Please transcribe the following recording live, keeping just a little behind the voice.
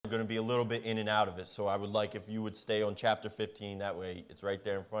going to be a little bit in and out of it. So I would like if you would stay on chapter 15. That way it's right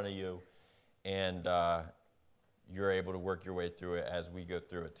there in front of you. And you're able to work your way through it as we go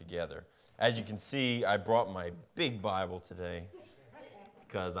through it together. As you can see, I brought my big Bible today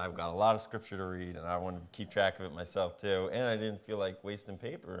because I've got a lot of scripture to read, and I wanted to keep track of it myself too. And I didn't feel like wasting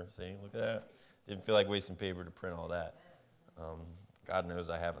paper. See, look at that. Didn't feel like wasting paper to print all that. God knows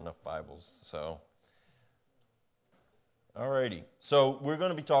I have enough Bibles. So, alrighty. So we're going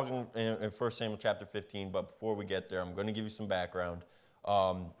to be talking in 1 Samuel chapter 15, but before we get there, I'm going to give you some background.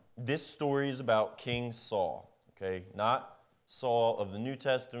 This story is about King Saul. Okay, not Saul of the New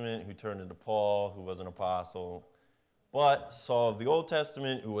Testament who turned into Paul, who was an apostle, but Saul of the Old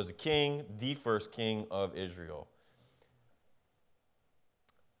Testament who was a king, the first king of Israel.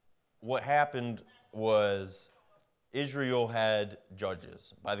 What happened was Israel had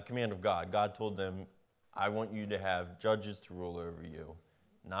judges by the command of God. God told them, I want you to have judges to rule over you,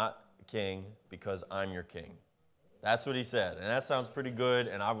 not a king, because I'm your king. That's what he said, and that sounds pretty good,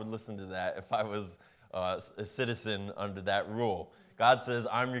 and I would listen to that if I was a citizen under that rule. God says,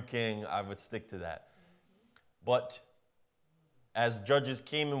 I'm your king, I would stick to that. But as judges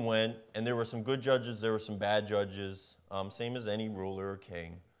came and went, and there were some good judges, there were some bad judges, same as any ruler or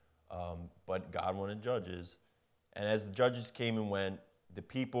king, but God wanted judges. And as the judges came and went, the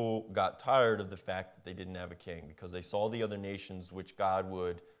people got tired of the fact that they didn't have a king because they saw the other nations which God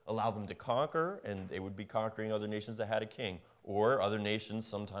would allow them to conquer, and they would be conquering other nations that had a king. Or other nations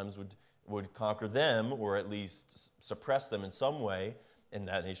sometimes would conquer them, or at least suppress them in some way, and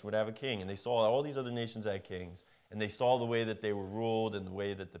that nation would have a king. And they saw all these other nations had kings, and they saw the way that they were ruled and the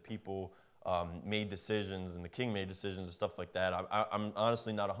way that the people made decisions, and the king made decisions and stuff like that. I'm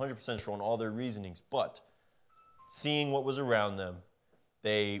honestly not 100% sure on all their reasonings, but seeing what was around them,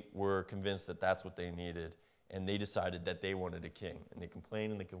 they were convinced that that's what they needed, and they decided that they wanted a king. And they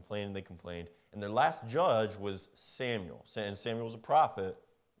complained, and they complained, and they complained. And their last judge was Samuel. And Samuel was a prophet,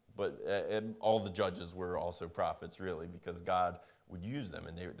 but all the judges were also prophets, really, because God would use them,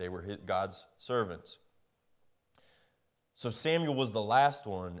 and they were God's servants. So Samuel was the last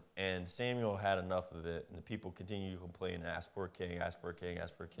one, and Samuel had enough of it, and the people continued to complain and ask for a king, ask for a king,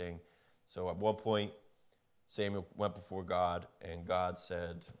 ask for a king. So at one point, Samuel went before God, and God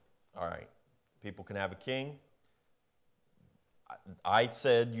said, all right, people can have a king. I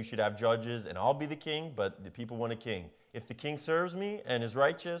said you should have judges, and I'll be the king, but the people want a king. If the king serves me and is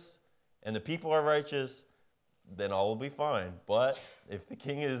righteous, and the people are righteous, then all will be fine. But if the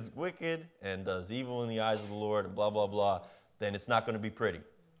king is wicked and does evil in the eyes of the Lord and blah, blah, blah, then it's not going to be pretty,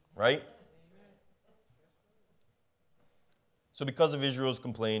 right? So because of Israel's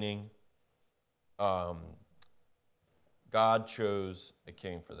complaining, God chose a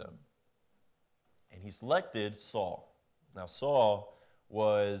king for them. And he selected Saul. Now, Saul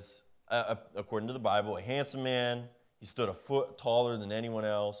was, according to the Bible, a handsome man. He stood a foot taller than anyone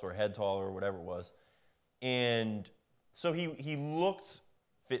else, or a head taller, or whatever it was. And so he looked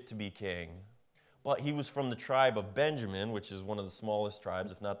fit to be king, but he was from the tribe of Benjamin, which is one of the smallest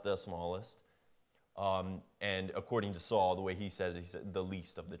tribes, if not the smallest. And according to Saul, the way he said the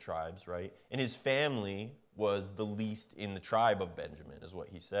least of the tribes, right? And his family was the least in the tribe of Benjamin, is what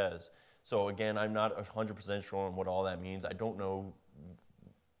he says. So again, I'm not 100% sure on what all that means. I don't know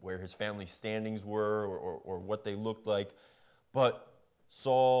where his family standings were or what they looked like. But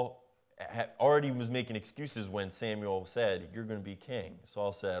Saul already was making excuses when Samuel said, you're going to be king.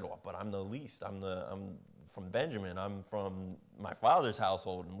 Saul said, well, but I'm the least. I'm from Benjamin. I'm from my father's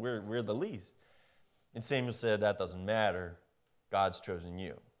household, and we're the least. And Samuel said, that doesn't matter. God's chosen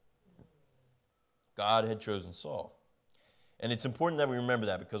you. God had chosen Saul. And it's important that we remember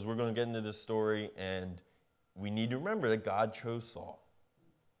that, because we're going to get into this story, and we need to remember that God chose Saul.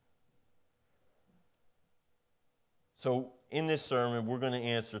 So in this sermon, we're going to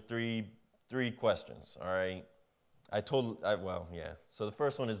answer three questions, all right? So the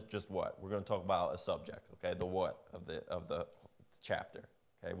first one is just what? We're going to talk about a subject, okay? The what of the chapter,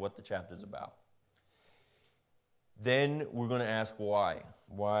 okay? What the chapter is about. Then we're going to ask why.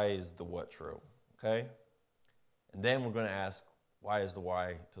 Why is the what true, okay? And then we're going to ask, why is the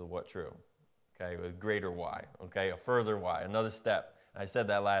why to the what true? Okay, a greater why, okay, a further why, another step. I said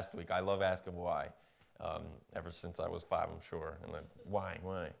that last week. I love asking why, ever since I was 5, I'm sure. And then, why?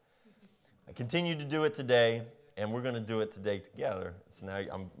 I continue to do it today, and we're going to do it today together. So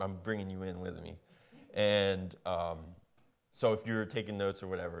now I'm bringing you in with me. And so if you're taking notes or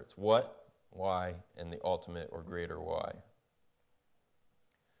whatever, it's what, why, and the ultimate or greater why.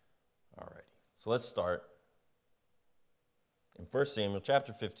 All righty, so let's start. In 1 Samuel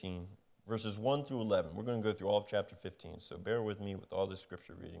chapter 15, verses 1 through 11. We're going to go through all of chapter 15, so bear with me with all this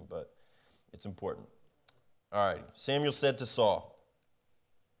scripture reading, but it's important. All right. Samuel said to Saul,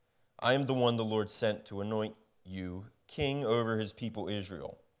 I am the one the Lord sent to anoint you king over his people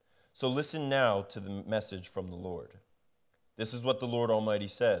Israel. So listen now to the message from the Lord. This is what the Lord Almighty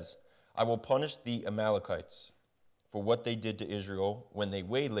says. I will punish the Amalekites for what they did to Israel when they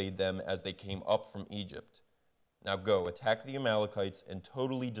waylaid them as they came up from Egypt. Now go, attack the Amalekites and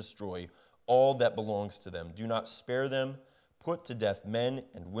totally destroy all that belongs to them. Do not spare them. Put to death men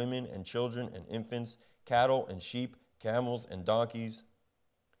and women and children and infants, cattle and sheep, camels and donkeys.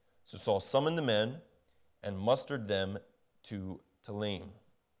 So Saul summoned the men and mustered them to Telaim,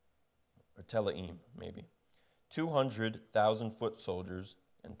 or Telaim, maybe, 200,000 foot soldiers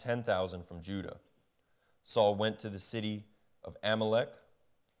and 10,000 from Judah. Saul went to the city of Amalek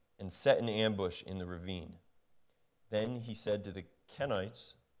and set an ambush in the ravine. Then he said to the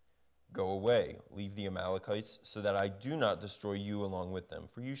Kenites, go away, leave the Amalekites, so that I do not destroy you along with them,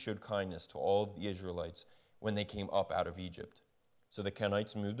 for you showed kindness to all the Israelites when they came up out of Egypt. So the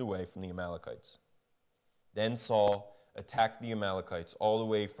Kenites moved away from the Amalekites. Then Saul attacked the Amalekites all the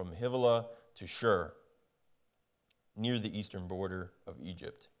way from Havilah to Shur, near the eastern border of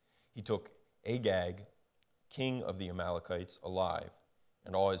Egypt. He took Agag, king of the Amalekites, alive,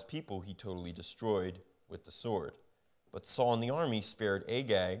 and all his people he totally destroyed with the sword. But Saul and the army spared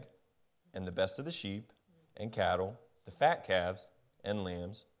Agag and the best of the sheep and cattle, the fat calves and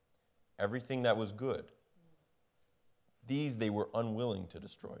lambs, everything that was good. These they were unwilling to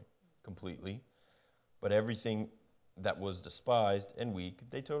destroy completely, but everything that was despised and weak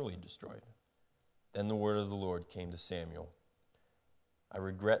they totally destroyed. Then the word of the Lord came to Samuel. I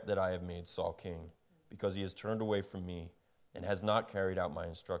regret that I have made Saul king, because he has turned away from me and has not carried out my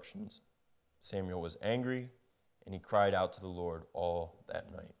instructions. Samuel was angry, and he cried out to the Lord all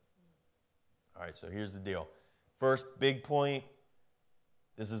that night. All right, so here's the deal. First big point,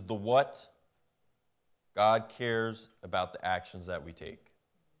 this is the what. God cares about the actions that we take.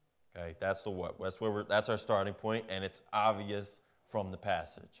 Okay, that's the what. That's our starting point, and it's obvious from the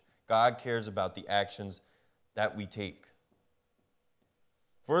passage. God cares about the actions that we take.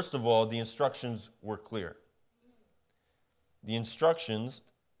 First of all, the instructions were clear. The instructions,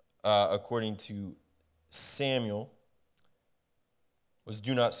 according to Samuel, was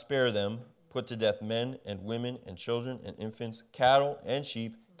do not spare them, put to death men and women and children and infants, cattle and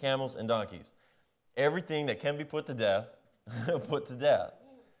sheep, camels and donkeys. Everything that can be put to death, put to death.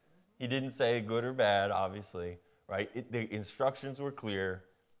 He didn't say good or bad, obviously, right? The instructions were clear,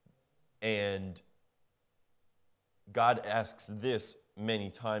 and God asks this many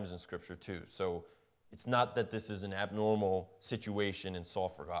times in Scripture too. So it's not that this is an abnormal situation and Saul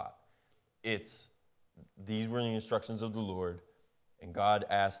forgot. These were the instructions of the Lord, and God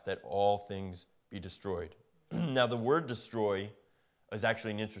asked that all things be destroyed. Now, the word destroy is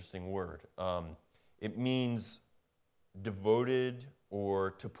actually an interesting word. It means devoted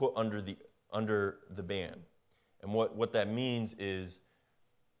or to put under the ban. And what that means is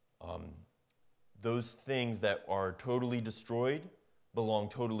those things that are totally destroyed belong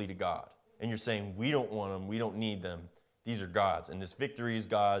totally to God. And you're saying, we don't want them, we don't need them. These are God's, and this victory is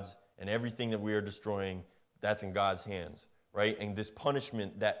God's, and everything that we are destroying, that's in God's hands, right? And this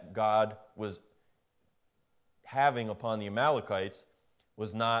punishment that God was having upon the Amalekites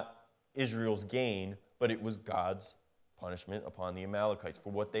was not Israel's gain, but it was God's punishment upon the Amalekites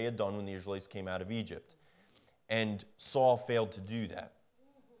for what they had done when the Israelites came out of Egypt. And Saul failed to do that.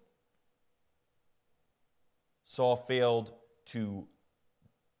 Saul failed to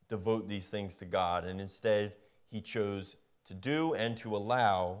devote these things to God, and instead he chose to do and to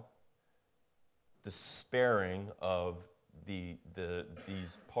allow the sparing of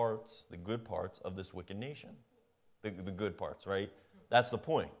these parts, the good parts of this wicked nation. The good parts, right? That's the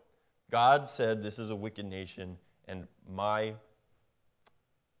point. God said this is a wicked nation, and my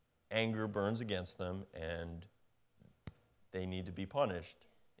anger burns against them, and they need to be punished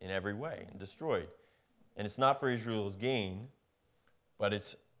in every way and destroyed. And it's not for Israel's gain, but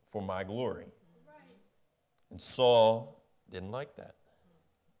it's for my glory. And Saul didn't like that.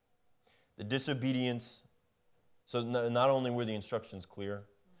 The disobedience, so not only were the instructions clear,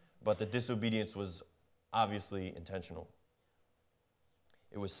 but the disobedience was obviously intentional.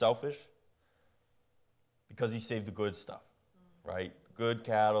 It was selfish because he saved the good stuff, right? The good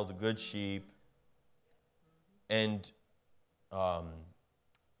cattle, the good sheep. And, but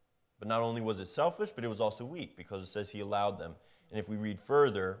not only was it selfish, but it was also weak because it says he allowed them. And if we read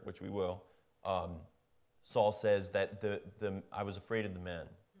further, which we will, Saul says that I was afraid of the men,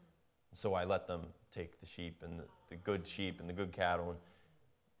 so I let them take the sheep and the good cattle.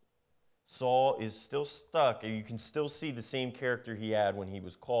 Saul is still stuck, and you can still see the same character he had when he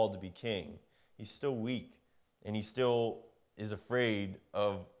was called to be king. He's still weak, and he still is afraid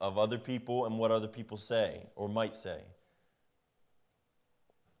of other people and what other people say or might say.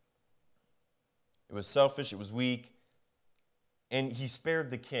 It was selfish, it was weak, and he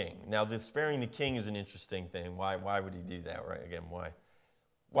spared the king. Now, this sparing the king is an interesting thing. Why would he do that, right? Again, why?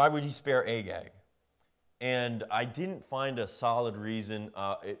 Why would he spare Agag? And I didn't find a solid reason,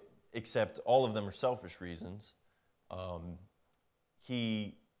 except all of them are selfish reasons.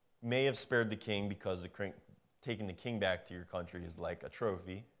 He may have spared the king because taking the king back to your country is like a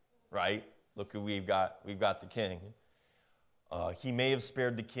trophy, right? Look who we've got the king. He may have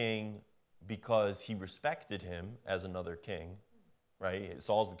spared the king because he respected him as another king, right?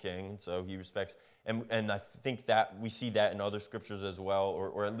 Saul's the king, so he respects. And I think that we see that in other scriptures as well,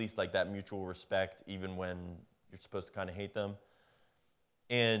 or at least like that mutual respect, even when you're supposed to kind of hate them.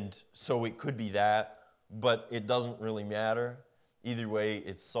 And so it could be that, but it doesn't really matter. Either way,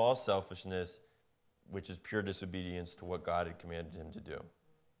 it's Saul's selfishness, which is pure disobedience to what God had commanded him to do.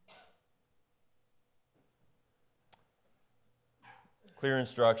 Clear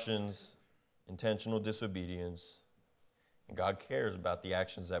instructions, intentional disobedience, and God cares about the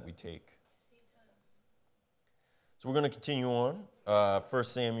actions that we take. So we're going to continue on. 1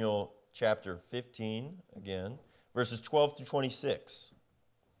 Samuel chapter 15, again, verses 12 through 26.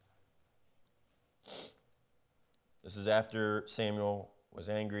 This is after Samuel was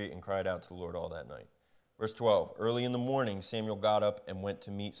angry and cried out to the Lord all that night. Verse 12, early in the morning, Samuel got up and went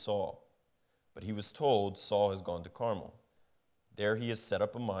to meet Saul. But he was told, Saul has gone to Carmel. There he has set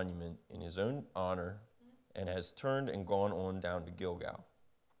up a monument in his own honor and has turned and gone on down to Gilgal.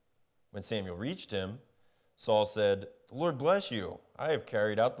 When Samuel reached him, Saul said, the Lord bless you. I have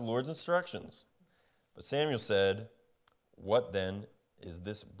carried out the Lord's instructions. But Samuel said, what then is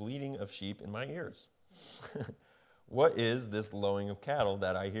this bleating of sheep in my ears? What is this lowing of cattle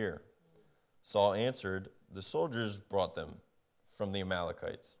that I hear? Saul answered, the soldiers brought them from the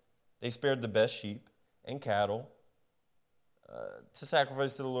Amalekites. They spared the best sheep and cattle to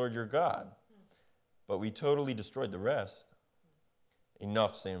sacrifice to the Lord your God. But we totally destroyed the rest.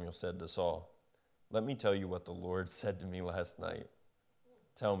 Enough, Samuel said to Saul. Let me tell you what the Lord said to me last night.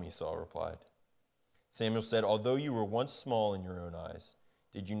 Tell me, Saul replied. Samuel said, although you were once small in your own eyes,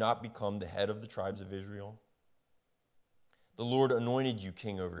 did you not become the head of the tribes of Israel? The Lord anointed you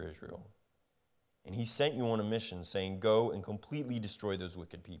king over Israel. And he sent you on a mission, saying, go and completely destroy those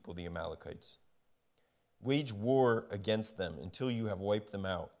wicked people, the Amalekites. Wage war against them until you have wiped them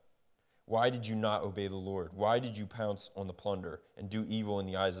out. Why did you not obey the Lord? Why did you pounce on the plunder and do evil in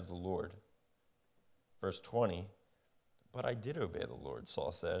the eyes of the Lord? Verse 20, but I did obey the Lord,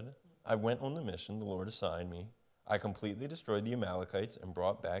 Saul said. I went on the mission the Lord assigned me. I completely destroyed the Amalekites and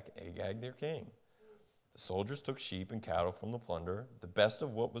brought back Agag, their king. The soldiers took sheep and cattle from the plunder, the best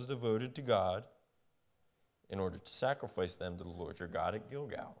of what was devoted to God, in order to sacrifice them to the Lord your God at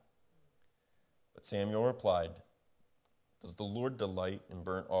Gilgal. But Samuel replied, does the Lord delight in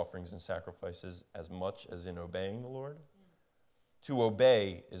burnt offerings and sacrifices as much as in obeying the Lord? To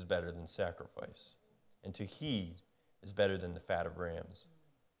obey is better than sacrifice, and to heed is better than the fat of rams.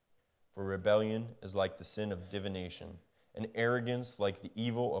 For rebellion is like the sin of divination, and arrogance like the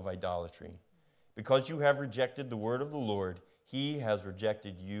evil of idolatry. Because you have rejected the word of the Lord, he has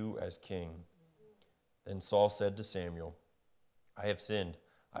rejected you as king. Then Saul said to Samuel, I have sinned.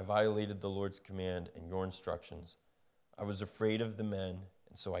 I violated the Lord's command and your instructions. I was afraid of the men,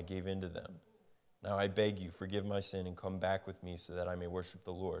 and so I gave in to them. Now I beg you, forgive my sin and come back with me so that I may worship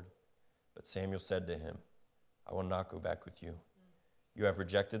the Lord. But Samuel said to him, I will not go back with you. You have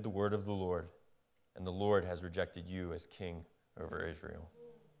rejected the word of the Lord, and the Lord has rejected you as king over Israel.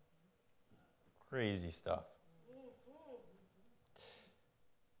 Crazy stuff.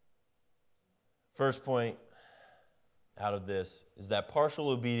 First point out of this is that partial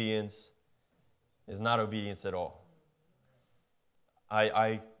obedience is not obedience at all.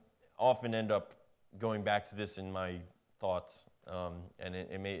 I often end up going back to this in my thoughts and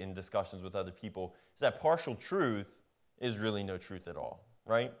in discussions with other people, is that partial truth is really no truth at all,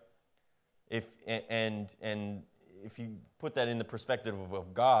 right? If you put that in the perspective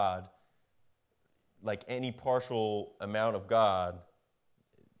of God, like any partial amount of God,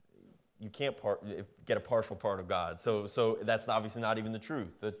 you can't get a partial part of God. So that's obviously not even the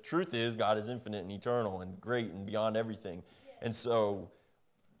truth. The truth is God is infinite and eternal and great and beyond everything. And so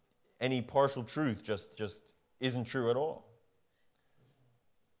any partial truth just isn't true at all.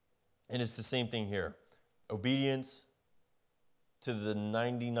 And it's the same thing here. Obedience to the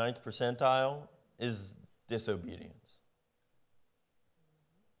 99th percentile is disobedience.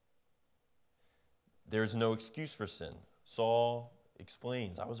 there's no excuse for sin. Saul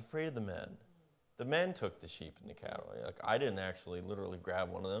explains, I was afraid of the men. The men took the sheep and the cattle. Like, I didn't actually literally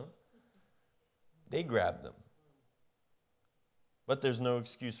grab one of them. They grabbed them. But there's no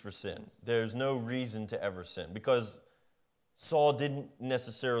excuse for sin. There's no reason to ever sin. Because Saul didn't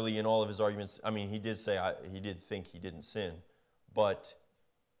necessarily, in all of his arguments, I mean, he did say, he did think he didn't sin. But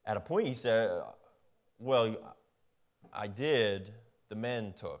at a point he said, well, I did, the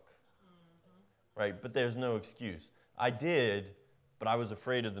men took. Right? But there's no excuse. I did, but I was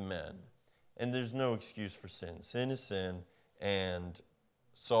afraid of the men. And there's no excuse for sin. Sin is sin, and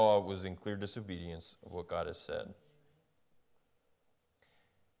Saul was in clear disobedience of what God has said.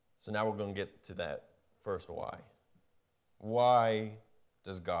 So now we're going to get to that first why. Why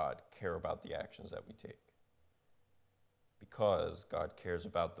does God care about the actions that we take? Because God cares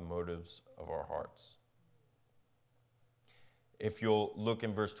about the motives of our hearts. If you'll look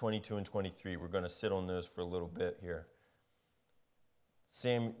in verse 22 and 23, we're going to sit on those for a little bit here.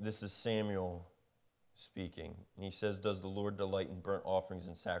 This is Samuel speaking, and he says, does the Lord delight in burnt offerings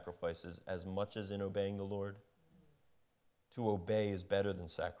and sacrifices as much as in obeying the Lord? To obey is better than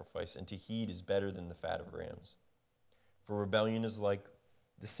sacrifice, and to heed is better than the fat of rams. For rebellion is like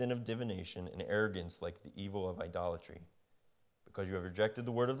the sin of divination, and arrogance like the evil of idolatry. Because you have rejected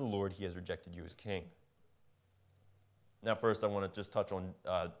the word of the Lord, he has rejected you as king. Now first I want to just touch on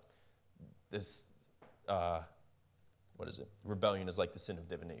this, what is it? Rebellion is like the sin of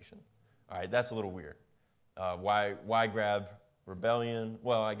divination. All right, that's a little weird. Why grab rebellion?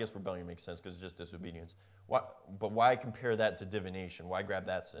 Well, I guess rebellion makes sense because it's just disobedience. But why compare that to divination? Why grab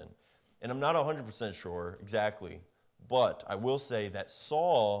that sin? And I'm not 100% sure exactly, but I will say that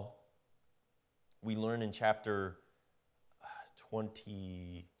Saul, we learn in chapter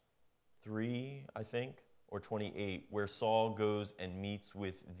 23, I think, or 28, where Saul goes and meets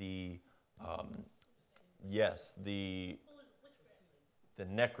with the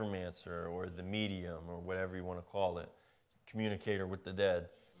necromancer or the medium or whatever you want to call it, communicator with the dead.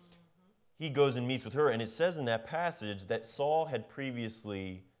 He goes and meets with her, and it says in that passage that Saul had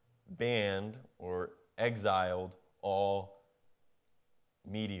previously banned or exiled all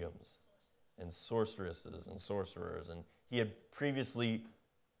mediums and sorceresses and sorcerers, and he had previously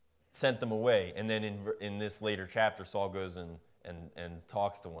sent them away. And then in this later chapter, Saul goes and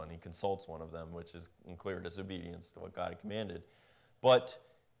talks to one. He consults one of them, which is in clear disobedience to what God had commanded. But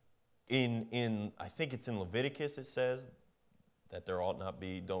in I think it's in Leviticus, it says that there ought not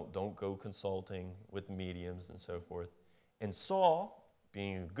be, don't go consulting with mediums and so forth. And Saul,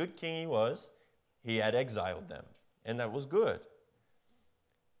 being a good king he was, he had exiled them, and that was good.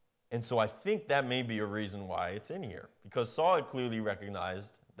 And so I think that may be a reason why it's in here, because Saul had clearly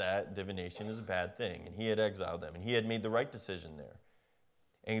recognized that divination is a bad thing, and he had exiled them, and he had made the right decision there.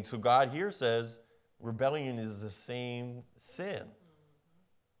 And so God here says rebellion is the same sin.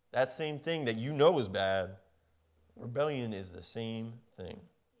 That same thing that you know is bad, rebellion is the same thing.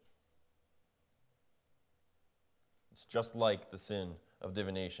 It's just like the sin of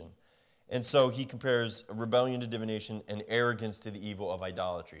divination. And so he compares rebellion to divination and arrogance to the evil of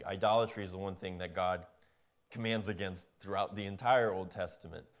idolatry. Idolatry is the one thing that God commands against throughout the entire Old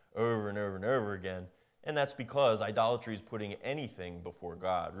Testament, over and over and over again. And that's because idolatry is putting anything before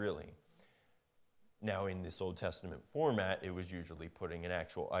God, really. Now, in this Old Testament format, it was usually putting an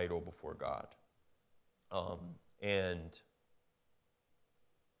actual idol before God. And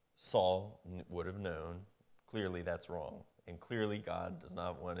Saul would have known, clearly that's wrong. And clearly God does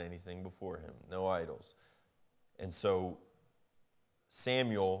not want anything before him, no idols. And so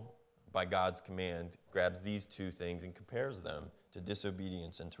Samuel, by God's command, grabs these two things and compares them to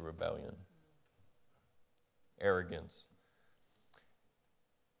disobedience and to rebellion. Arrogance.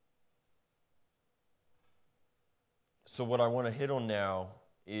 So what I want to hit on now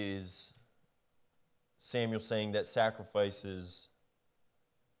is Samuel saying that sacrifices,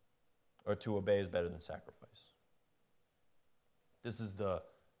 or to obey is better than sacrifice. This is the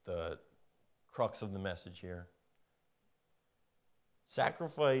crux of the message here.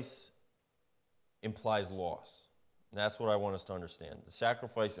 Sacrifice implies loss. And that's what I want us to understand. The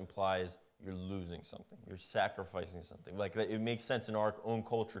sacrifice implies you're losing something. You're sacrificing something. Like, it makes sense in our own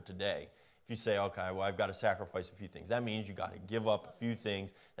culture today. If you say, okay, well, I've got to sacrifice a few things, that means you got to give up a few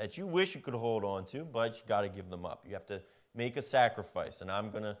things that you wish you could hold on to, but you got to give them up. You have to make a sacrifice, and I'm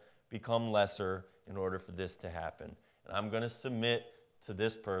going to become lesser in order for this to happen. And I'm going to submit to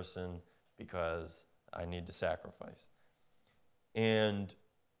this person because I need to sacrifice. And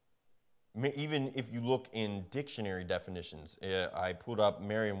even if you look in dictionary definitions, I pulled up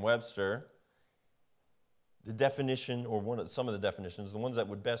Merriam-Webster, The definition, or some of the definitions, the ones that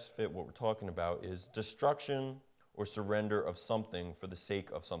would best fit what we're talking about, is destruction or surrender of something for the sake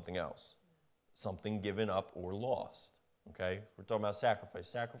of something else. Something given up or lost. Okay? We're talking about sacrifice.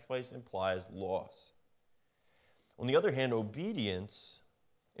 Sacrifice implies loss. On the other hand, obedience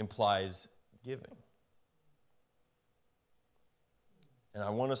implies giving. And I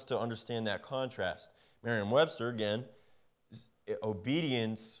want us to understand that contrast. Merriam-Webster, again,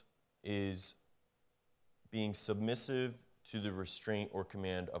 obedience is being submissive to the restraint or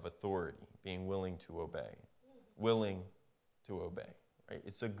command of authority, being willing to obey. Willing to obey, right?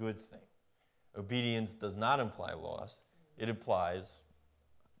 It's a good thing. Obedience does not imply loss. It implies,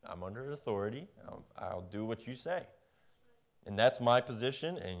 I'm under authority, I'll do what you say. And that's my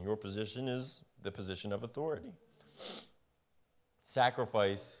position, and your position is the position of authority.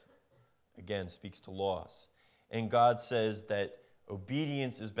 Sacrifice, again, speaks to loss. And God says that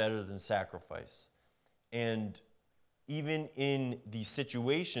obedience is better than sacrifice. And even in these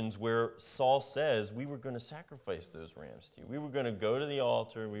situations where Saul says, we were going to sacrifice those rams to you. We were going to go to the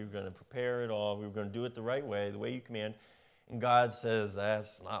altar. We were going to prepare it all. We were going to do it the right way, the way you command. And God says,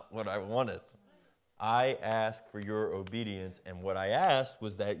 that's not what I wanted. I asked for your obedience, and what I asked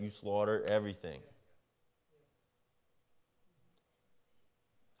was that you slaughter everything.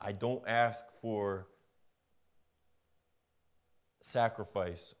 I don't ask for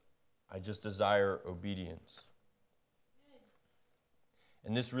sacrifice. I just desire obedience.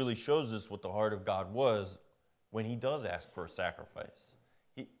 And this really shows us what the heart of God was when he does ask for a sacrifice.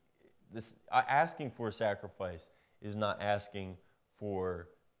 Asking for a sacrifice is not asking for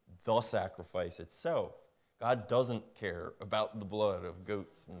the sacrifice itself. God doesn't care about the blood of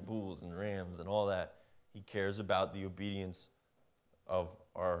goats and bulls and rams and all that. He cares about the obedience of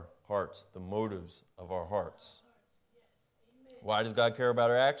our hearts, the motives of our hearts. Why does God care about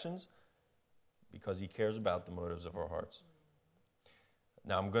our actions? Because he cares about the motives of our hearts.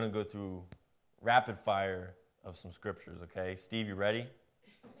 Now I'm going to go through rapid fire of some scriptures, okay? Steve, you ready?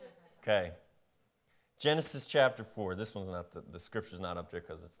 Okay. Genesis chapter 4. This one's not, the scripture's not up there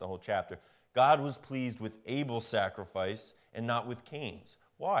because it's the whole chapter. God was pleased with Abel's sacrifice and not with Cain's.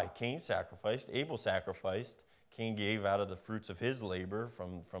 Why? Cain sacrificed, Abel sacrificed. Cain gave out of the fruits of his labor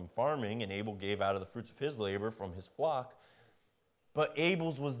from farming, and Abel gave out of the fruits of his labor from his flock. But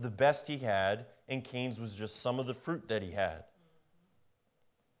Abel's was the best he had, and Cain's was just some of the fruit that he had.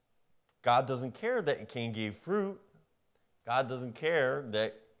 God doesn't care that Cain gave fruit. God doesn't care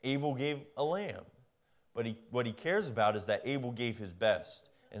that Abel gave a lamb. But what he cares about is that Abel gave his best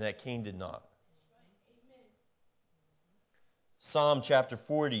and that Cain did not. Psalm chapter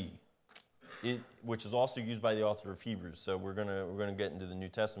 40, which is also used by the author of Hebrews. So we're gonna get into the New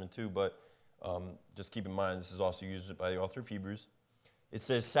Testament too, but just keep in mind this is also used by the author of Hebrews. It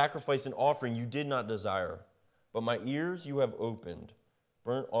says, sacrifice and offering you did not desire, but my ears you have opened.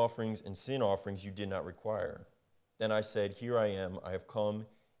 Burnt offerings and sin offerings you did not require. Then I said, here I am, I have come.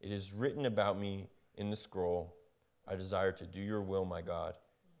 It is written about me in the scroll. I desire to do your will, my God.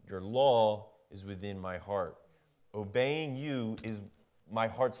 Your law is within my heart. Obeying you is my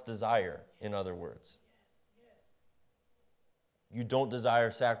heart's desire, in other words. You don't desire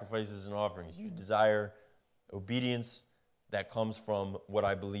sacrifices and offerings. You desire obedience that comes from what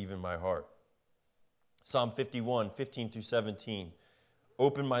I believe in my heart. Psalm 51, 15 through 17.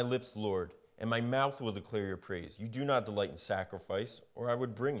 Open my lips, Lord, and my mouth will declare your praise. You do not delight in sacrifice, or I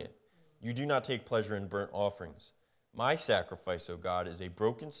would bring it. You do not take pleasure in burnt offerings. My sacrifice, O God, is a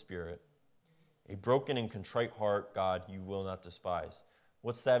broken spirit, a broken and contrite heart, God, you will not despise.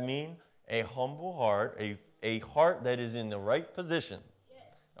 What's that mean? A humble heart, a heart that is in the right position,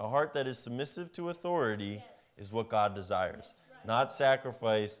 a heart that is submissive to authority is what God desires. Not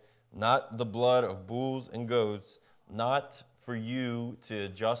sacrifice, not the blood of bulls and goats, not for you to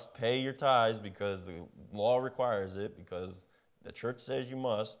just pay your tithes because the law requires it, because the church says you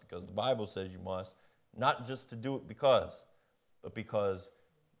must, because the Bible says you must, not just to do it because, but because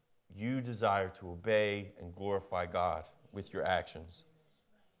you desire to obey and glorify God with your actions.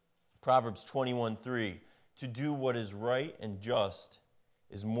 Proverbs 21:3, to do what is right and just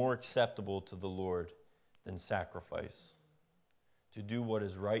is more acceptable to the Lord than sacrifice. To do what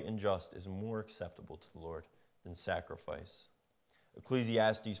is right and just is more acceptable to the Lord than sacrifice.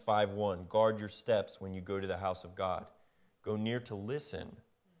 Ecclesiastes 5:1, guard your steps when you go to the house of God. Go near to listen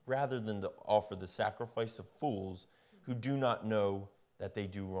rather than to offer the sacrifice of fools who do not know that they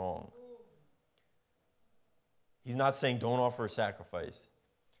do wrong. He's not saying don't offer a sacrifice.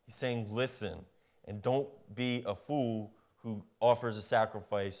 He's saying listen and don't be a fool who offers a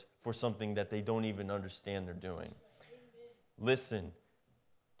sacrifice for something that they don't even understand they're doing. Listen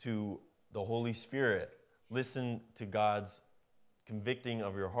to the Holy Spirit. listen to God's convicting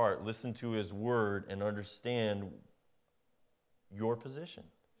of your heart. Listen to his word and understand your position.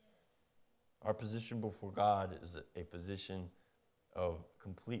 Our position before God is a position of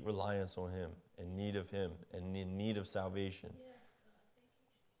complete reliance on him, in need of him, and in need of salvation.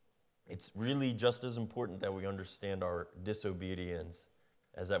 It's really just as important that we understand our disobedience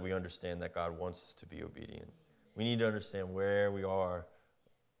as that we understand that God wants us to be obedient. We need to understand where we are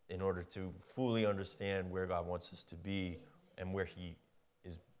in order to fully understand where God wants us to be and where he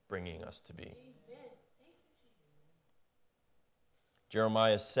is bringing us to be.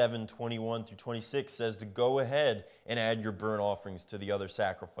 Jeremiah 7:21-26 says to go ahead and add your burnt offerings to the other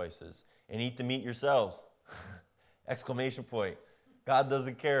sacrifices and eat the meat yourselves. Exclamation point. God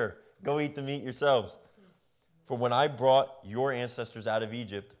doesn't care. Go eat the meat yourselves. For when I brought your ancestors out of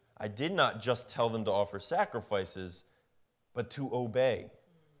Egypt, I did not just tell them to offer sacrifices, but to obey.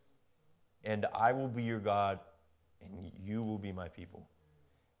 And I will be your God, and you will be my people.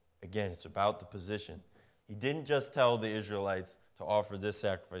 Again, it's about the position. He didn't just tell the Israelites to offer this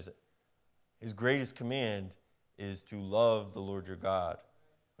sacrifice. His greatest command is to love the Lord your God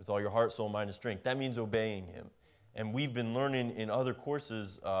with all your heart, soul, mind, and strength. That means obeying him. And we've been learning in other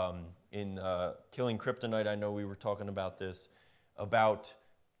courses, in Killing Kryptonite, I know we were talking about this, about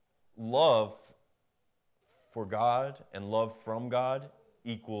love for God and love from God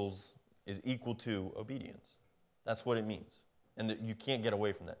is equal to obedience. That's what it means. And that you can't get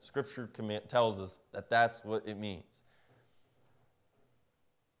away from that. Scripture tells us that that's what it means.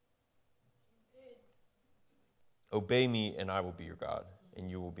 Obey me and I will be your God and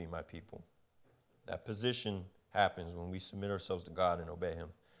you will be my people. That position happens when we submit ourselves to God and obey him.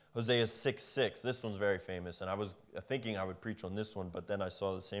 Hosea 6:6, this one's very famous, and I was thinking I would preach on this one, but then I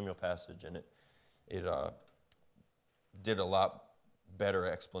saw the Samuel passage, and it did a lot better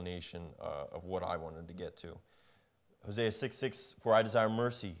explanation of what I wanted to get to. Hosea 6:6, for I desire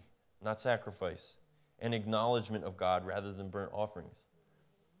mercy, not sacrifice, and acknowledgement of God rather than burnt offerings.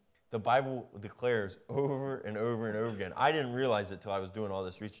 The Bible declares over and over and over again. I didn't realize it till I was doing all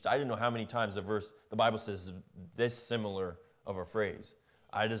this research. I didn't know how many times the Bible says this similar of a phrase.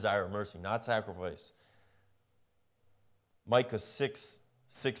 I desire mercy, not sacrifice. Micah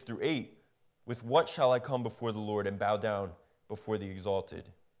 6:6-8. With what shall I come before the Lord and bow down before the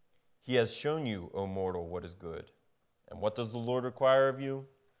exalted? He has shown you, O mortal, what is good. And what does the Lord require of you?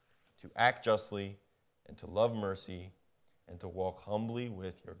 To act justly and to love mercy and to walk humbly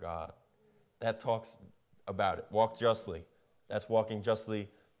with your God. That talks about it. Walk justly. That's walking justly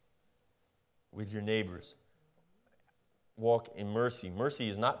with your neighbors. Walk in mercy. Mercy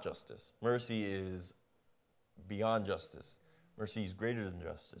is not justice. Mercy is beyond justice. Mercy is greater than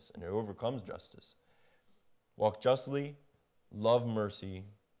justice, and it overcomes justice. Walk justly, love mercy,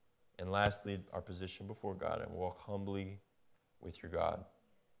 and lastly, our position before God, and walk humbly with your God.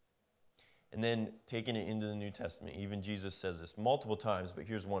 And then taking it into the New Testament, even Jesus says this multiple times, but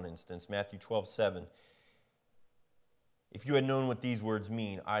here's one instance, Matthew 12:7. If you had known what these words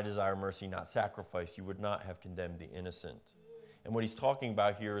mean, I desire mercy, not sacrifice, you would not have condemned the innocent. And what he's talking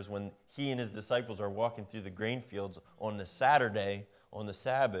about here is when he and his disciples are walking through the grain fields on the Saturday, on the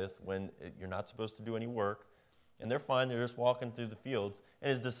Sabbath, when you're not supposed to do any work, and they're fine, they're just walking through the fields, and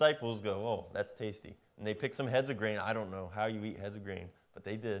his disciples go, oh, that's tasty. And they pick some heads of grain. I don't know how you eat heads of grain, but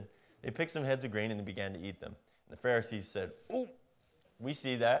they did. They picked some heads of grain and they began to eat them. And the Pharisees said, oh, we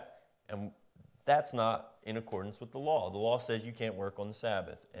see that, and that's not in accordance with the law. The law says you can't work on the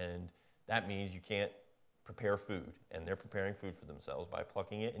Sabbath, and that means you can't prepare food. And they're preparing food for themselves by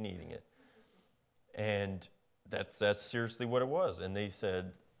plucking it and eating it. And that's seriously what it was. And they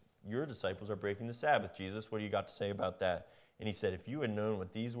said, your disciples are breaking the Sabbath, Jesus. What do you got to say about that? And he said, if you had known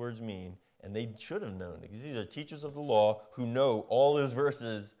what these words mean, and they should have known, because these are teachers of the law who know all those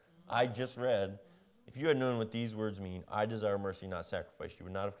verses I just read. If you had known what these words mean, I desire mercy, not sacrifice, you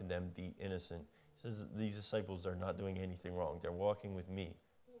would not have condemned the innocent. He says these disciples are not doing anything wrong. They're walking with me.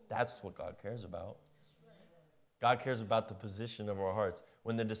 That's what God cares about. God cares about the position of our hearts.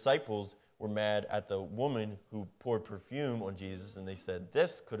 When the disciples were mad at the woman who poured perfume on Jesus, and they said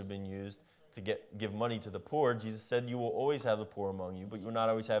this could have been used to give money to the poor, Jesus said, you will always have the poor among you, but you will not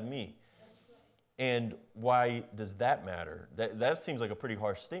always have me. And why does that matter? That seems like a pretty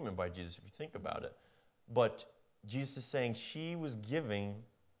harsh statement by Jesus if you think about it. But Jesus is saying she was giving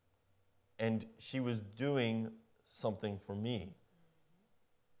and she was doing something for me.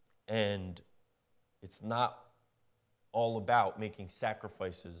 And it's not all about making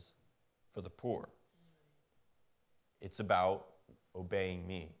sacrifices for the poor. It's about obeying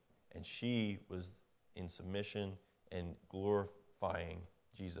me. And she was in submission and glorifying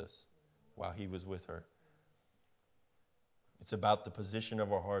Jesus while he was with her. It's about the position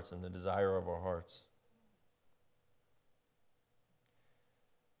of our hearts and the desire of our hearts.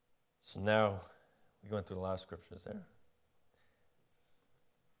 So now, we're going through the last scriptures there.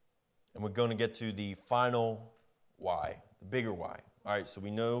 And we're going to get to the final why, the bigger why. All right, so we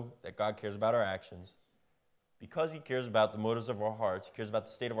know that God cares about our actions. Because he cares about the motives of our hearts, he cares about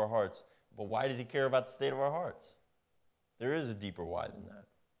the state of our hearts. But why does he care about the state of our hearts? There is a deeper why than that.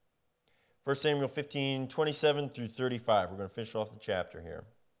 1 Samuel 15, 27 through 35. We're going to finish off the chapter here.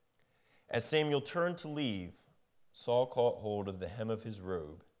 As Samuel turned to leave, Saul caught hold of the hem of his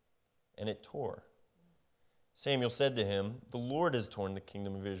robe, and it tore. Samuel said to him, "The Lord has torn the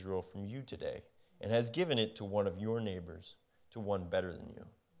kingdom of Israel from you today, and has given it to one of your neighbors, to one better than you.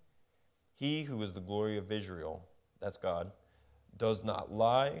 He who is the glory of Israel," that's God, "does not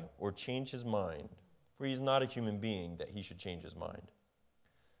lie or change his mind, for he is not a human being that he should change his mind."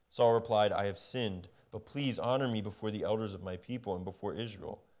 Saul replied, "I have sinned, but please honor me before the elders of my people and before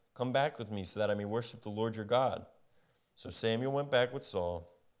Israel. Come back with me so that I may worship the Lord your God." So Samuel went back with Saul,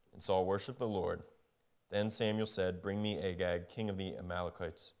 and Saul worshiped the Lord. Then Samuel said, "Bring me Agag, king of the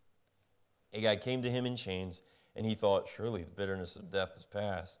Amalekites." Agag came to him in chains, and he thought, "Surely the bitterness of death is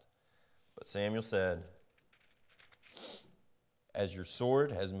past." But Samuel said, "As your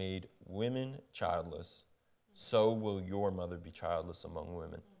sword has made women childless, so will your mother be childless among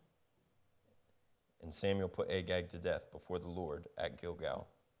women." And Samuel put Agag to death before the Lord at Gilgal.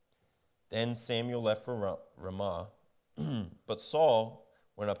 Then Samuel left for Ramah, but Saul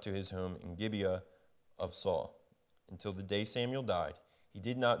went up to his home in Gibeah of Saul. Until the day Samuel died, he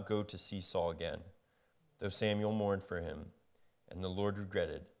did not go to see Saul again, though Samuel mourned for him, and the Lord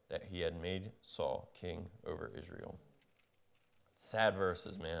regretted that he had made Saul king over Israel. Sad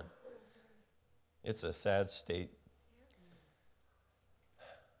verses, man. It's a sad state.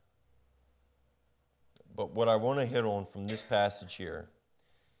 But what I want to hit on from this passage here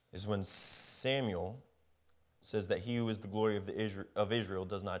is when Samuel says that he who is the glory of Israel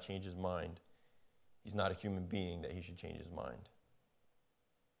does not change his mind. He's not a human being that he should change his mind.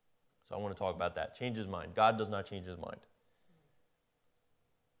 So I want to talk about that. Change his mind. God does not change his mind.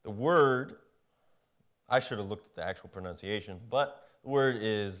 The word, I should have looked at the actual pronunciation, but the word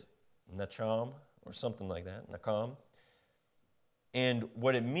is nacham, or something like that, nakam. And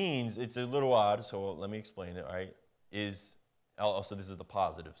what it means, it's a little odd, so let me explain it, all right, is, also this is the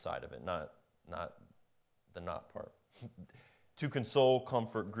positive side of it, not the not part. To console,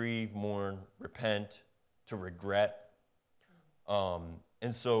 comfort, grieve, mourn, repent, to regret.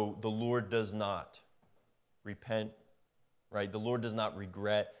 And so the Lord does not repent, right? The Lord does not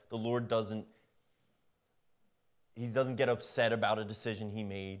regret. The Lord doesn't get upset about a decision he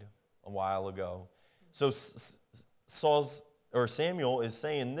made a while ago. So Samuel is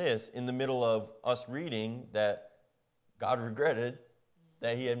saying this in the middle of us reading that God regretted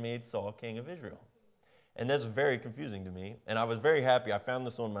that he had made Saul king of Israel. And that's very confusing to me. And I was very happy. I found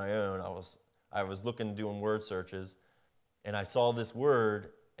this on my own. I was looking, doing word searches, and I saw this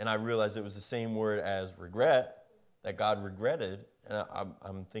word, and I realized it was the same word as regret, that God regretted. And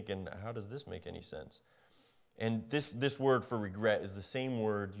I'm thinking, how does this make any sense? And this word for regret is the same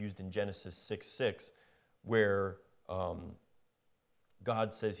word used in Genesis 6:6, where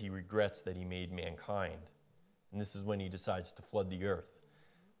God says he regrets that he made mankind. And this is when he decides to flood the earth.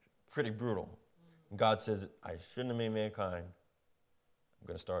 Pretty brutal. And God says, I shouldn't have made mankind. I'm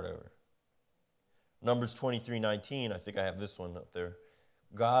going to start over. Numbers 23:19, I think I have this one up there.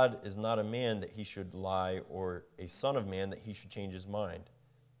 God is not a man that he should lie, or a son of man that he should change his mind.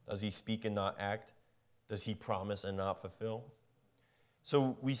 Does he speak and not act? Does he promise and not fulfill?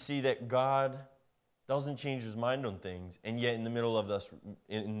 So we see that God doesn't change his mind on things, and yet in the middle of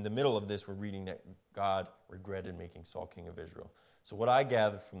this, we're reading that God regretted making Saul king of Israel. So what I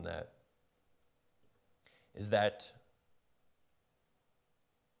gather from that is that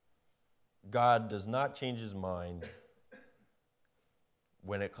God does not change his mind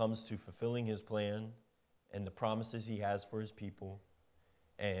when it comes to fulfilling his plan and the promises he has for his people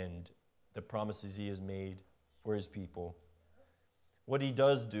and the promises he has made for his people. What he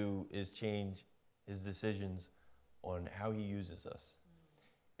does do is change his decisions on how he uses us.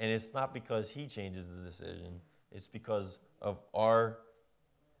 And it's not because he changes the decision, it's because of our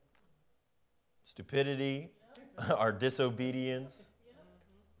stupidity, our disobedience,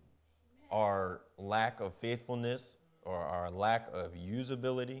 our lack of faithfulness, or our lack of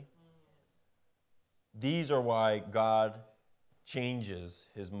usability. These are why God changes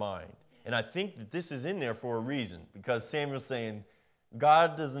his mind. And I think that this is in there for a reason, because Samuel's saying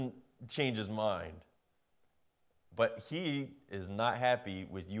God doesn't change his mind, but he is not happy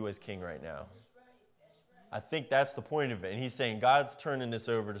with you as king right now. I think that's the point of it. And he's saying God's turning this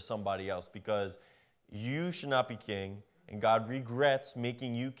over to somebody else because you should not be king, and God regrets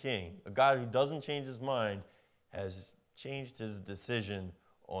making you king. A God who doesn't change his mind has changed his decision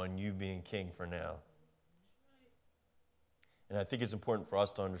on you being king for now. And I think it's important for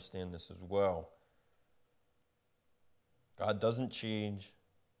us to understand this as well. God doesn't change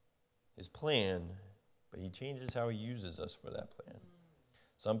his plan, but he changes how he uses us for that plan.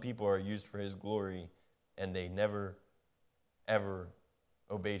 Some people are used for his glory, and they never, ever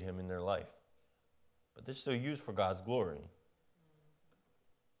obeyed him in their life. But they're still used for God's glory.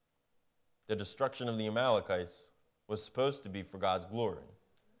 The destruction of the Amalekites was supposed to be for God's glory.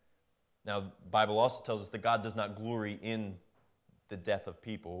 Now, the Bible also tells us that God does not glory in the death of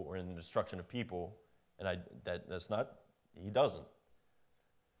people or in the destruction of people, and he doesn't.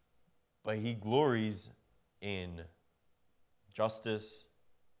 But he glories in justice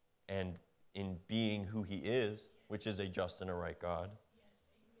and in being who he is, which is a just and a right God.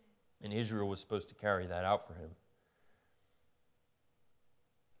 And Israel was supposed to carry that out for him.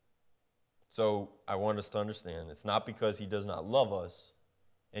 So I want us to understand, it's not because he does not love us,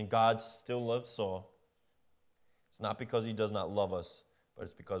 and God still loves Saul. It's not because he does not love us, but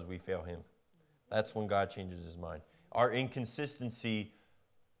it's because we fail him. That's when God changes his mind. Our inconsistency,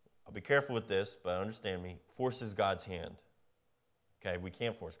 I'll be careful with this, but understand me, forces God's hand. Okay, we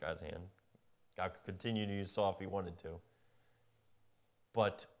can't force God's hand. God could continue to use Saul if he wanted to.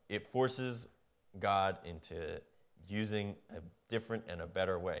 But it forces God into using a different and a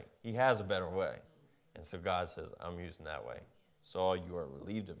better way. He has a better way. And so God says, I'm using that way. Saul, you are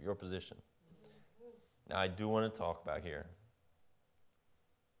relieved of your position. Now, I do want to talk about here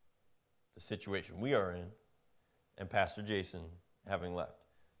the situation we are in and Pastor Jason having left.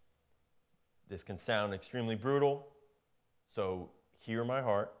 This can sound extremely brutal, so hear my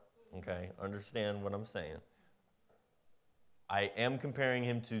heart, okay? Understand what I'm saying. I am comparing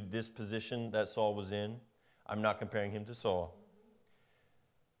him to this position that Saul was in. I'm not comparing him to Saul.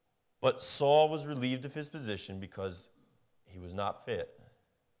 But Saul was relieved of his position because he was not fit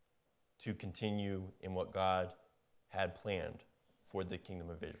to continue in what God had planned for the kingdom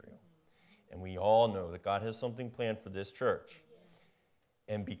of Israel. And we all know that God has something planned for this church.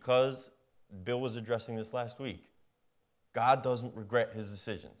 And because Bill was addressing this last week, God doesn't regret his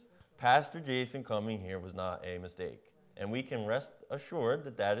decisions. Pastor Jason coming here was not a mistake. And we can rest assured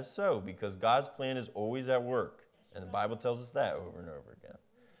that that is so because God's plan is always at work. And the Bible tells us that over and over again.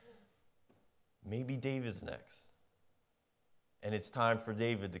 Maybe David's next. And it's time for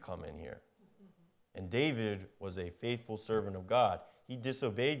David to come in here. And David was a faithful servant of God. He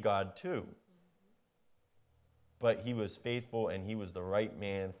disobeyed God too. But he was faithful and he was the right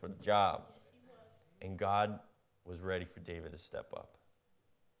man for the job. And God was ready for David to step up.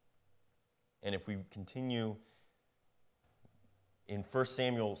 And if we continue in 1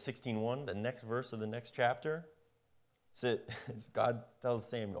 Samuel 16:1, the next verse of the next chapter, God tells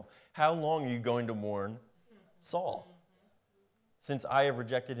Samuel, how long are you going to mourn Saul, since I have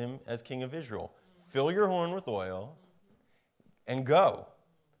rejected him as king of Israel? Fill your horn with oil and go.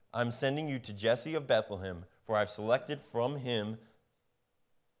 I'm sending you to Jesse of Bethlehem, for I've selected from him,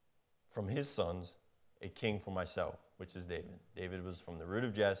 from his sons, a king for myself, which is David. David was from the root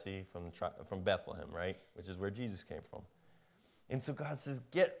of Jesse, from Bethlehem, right? Which is where Jesus came from. And so God says,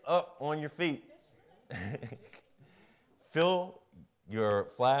 get up on your feet. Fill your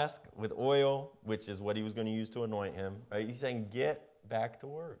flask with oil, which is what he was going to use to anoint him. Right? He's saying, get back to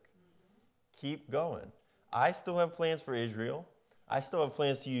work. Keep going. I still have plans for Israel. I still have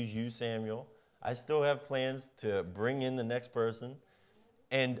plans to use you, Samuel. I still have plans to bring in the next person.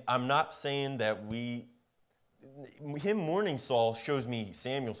 And I'm not saying that him mourning Saul shows me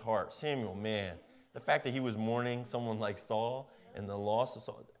Samuel's heart. Samuel, man, the fact that he was mourning someone like Saul and the loss of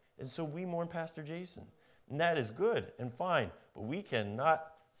Saul. And so we mourn Pastor Jason. And that is good and fine. But we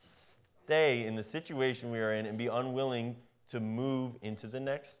cannot stay in the situation we are in and be unwilling to move into the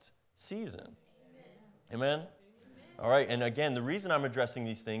next season. Amen? Amen? All right. And again, the reason I'm addressing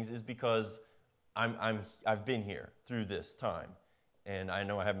these things is because I've been here through this time. And I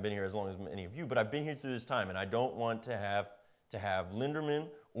know I haven't been here as long as many of you, but I've been here through this time. And I don't want to have Linderman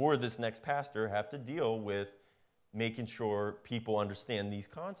or this next pastor have to deal with making sure people understand these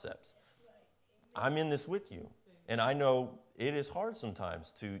concepts. I'm in this with you. And I know it is hard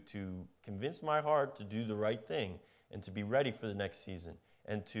sometimes to convince my heart to do the right thing and to be ready for the next season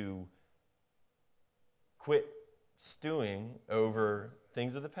and to quit stewing over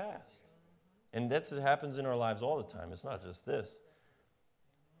things of the past. And that's what happens in our lives all the time. It's not just this.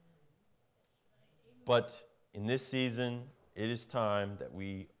 But in this season, it is time that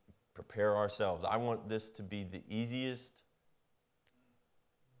we prepare ourselves. I want this to be the easiest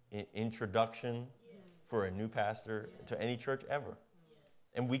introduction for a new pastor to any church ever.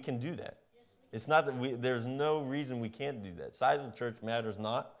 And we can do that. It's not that there's no reason we can't do that. Size of church matters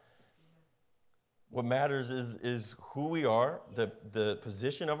not. What matters is who we are, the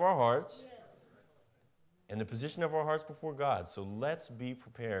position of our hearts, and the position of our hearts before God. So let's be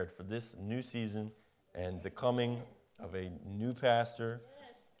prepared for this new season and the coming of a new pastor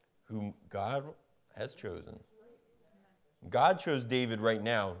whom God has chosen. God chose David right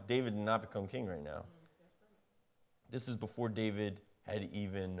now. David did not become king right now. This is before David had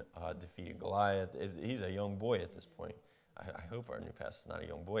even defeated Goliath. He's a young boy at this point. I hope our new pastor's not a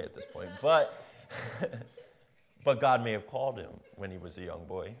young boy at this point. But God may have called him when he was a young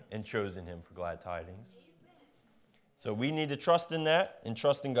boy and chosen him for glad tidings. So we need to trust in that and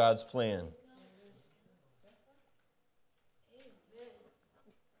trust in God's plan.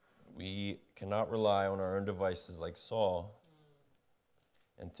 We cannot rely on our own devices like Saul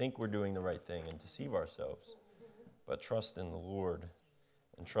and think we're doing the right thing and deceive ourselves, but trust in the Lord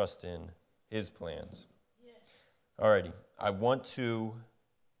and trust in his plans. Alrighty, I want to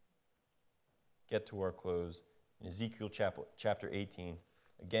get to our close in Ezekiel chapter 18.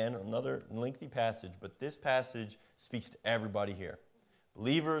 Again, another lengthy passage, but this passage speaks to everybody here.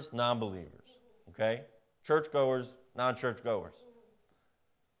 Believers, non-believers, okay? Churchgoers, non-churchgoers.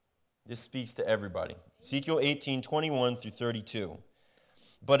 This speaks to everybody. Ezekiel 18, 21 through 32.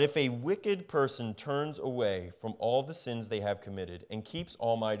 But if a wicked person turns away from all the sins they have committed and keeps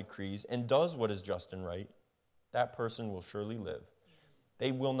all my decrees and does what is just and right, that person will surely live.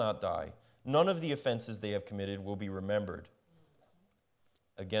 They will not die. None of the offenses they have committed will be remembered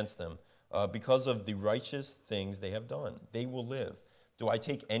against them because of the righteous things they have done. They will live. Do I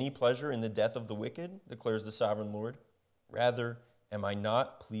take any pleasure in the death of the wicked, declares the sovereign Lord? Rather, am I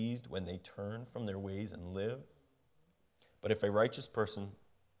not pleased when they turn from their ways and live? But if a righteous person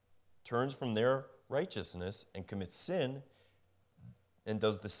turns from their righteousness and commits sin and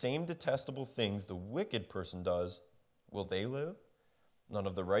does the same detestable things the wicked person does, will they live? None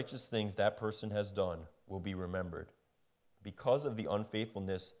of the righteous things that person has done will be remembered. Because of the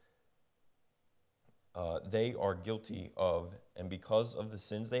unfaithfulness they are guilty of, and because of the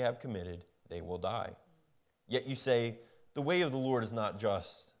sins they have committed, they will die. Yet you say, the way of the Lord is not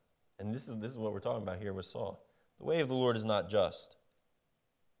just. And this is what we're talking about here with Saul. The way of the Lord is not just.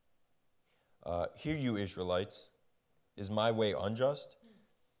 Hear you, Israelites. Is my way unjust?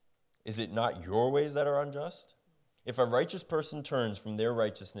 Is it not your ways that are unjust? If a righteous person turns from their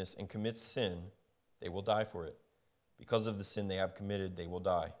righteousness and commits sin, they will die for it. Because of the sin they have committed, they will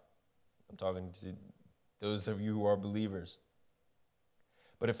die. I'm talking to those of you who are believers.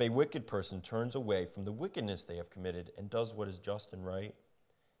 But if a wicked person turns away from the wickedness they have committed and does what is just and right,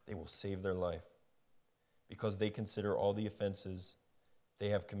 they will save their life. Because they consider all the offenses they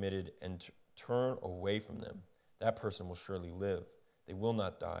have committed and turn away from them, that person will surely live. They will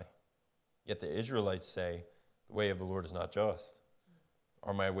not die. Yet the Israelites say, the way of the Lord is not just.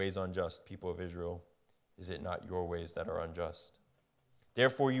 Are my ways unjust, people of Israel? Is it not your ways that are unjust?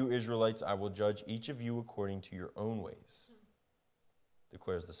 Therefore, you Israelites, I will judge each of you according to your own ways,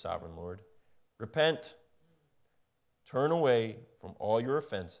 declares the sovereign Lord. Repent, turn away from all your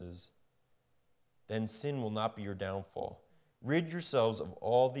offenses, then sin will not be your downfall. Rid yourselves of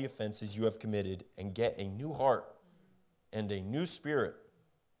all the offenses you have committed and get a new heart and a new spirit.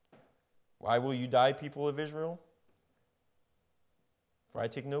 Why will you die, people of Israel? For I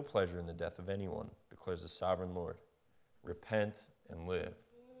take no pleasure in the death of anyone, declares the sovereign Lord. Repent and live.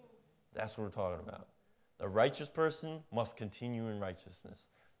 That's what we're talking about. The righteous person must continue in righteousness.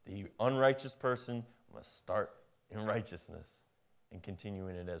 The unrighteous person must start in righteousness and continue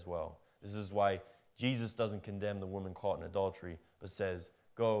in it as well. This is why Jesus doesn't condemn the woman caught in adultery, but says,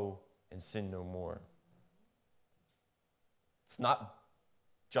 go and sin no more. It's not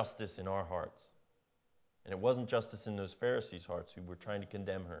justice in our hearts. And it wasn't justice in those Pharisees' hearts who were trying to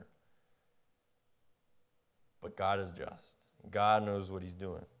condemn her. But God is just. God knows what he's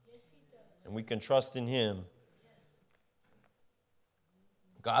doing. And we can trust in him.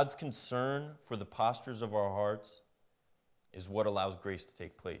 God's concern for the postures of our hearts is what allows grace to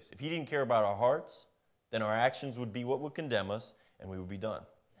take place. If he didn't care about our hearts, then our actions would be what would condemn us, and we would be done.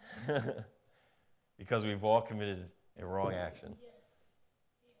 Because we've all committed a wrong action.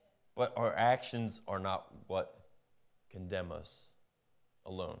 But our actions are not what condemn us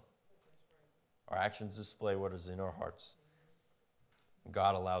alone. Our actions display what is in our hearts.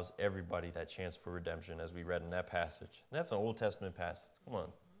 God allows everybody that chance for redemption, as we read in that passage. And that's an Old Testament passage. Come on.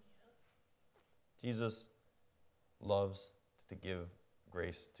 Jesus loves to give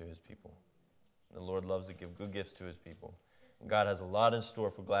grace to his people. The Lord loves to give good gifts to his people. God has a lot in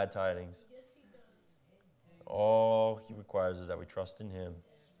store for Glad Tidings. All he requires is that we trust in him,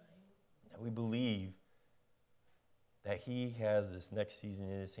 that we believe that he has this next season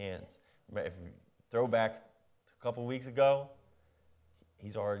in his hands. If you throw back a couple weeks ago,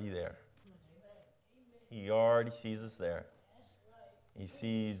 he's already there. He already sees us there. He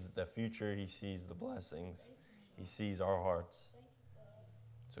sees the future. He sees the blessings. He sees our hearts.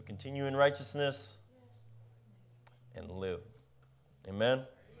 So continue in righteousness and live. Amen?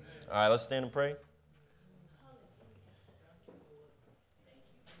 All right, let's stand and pray.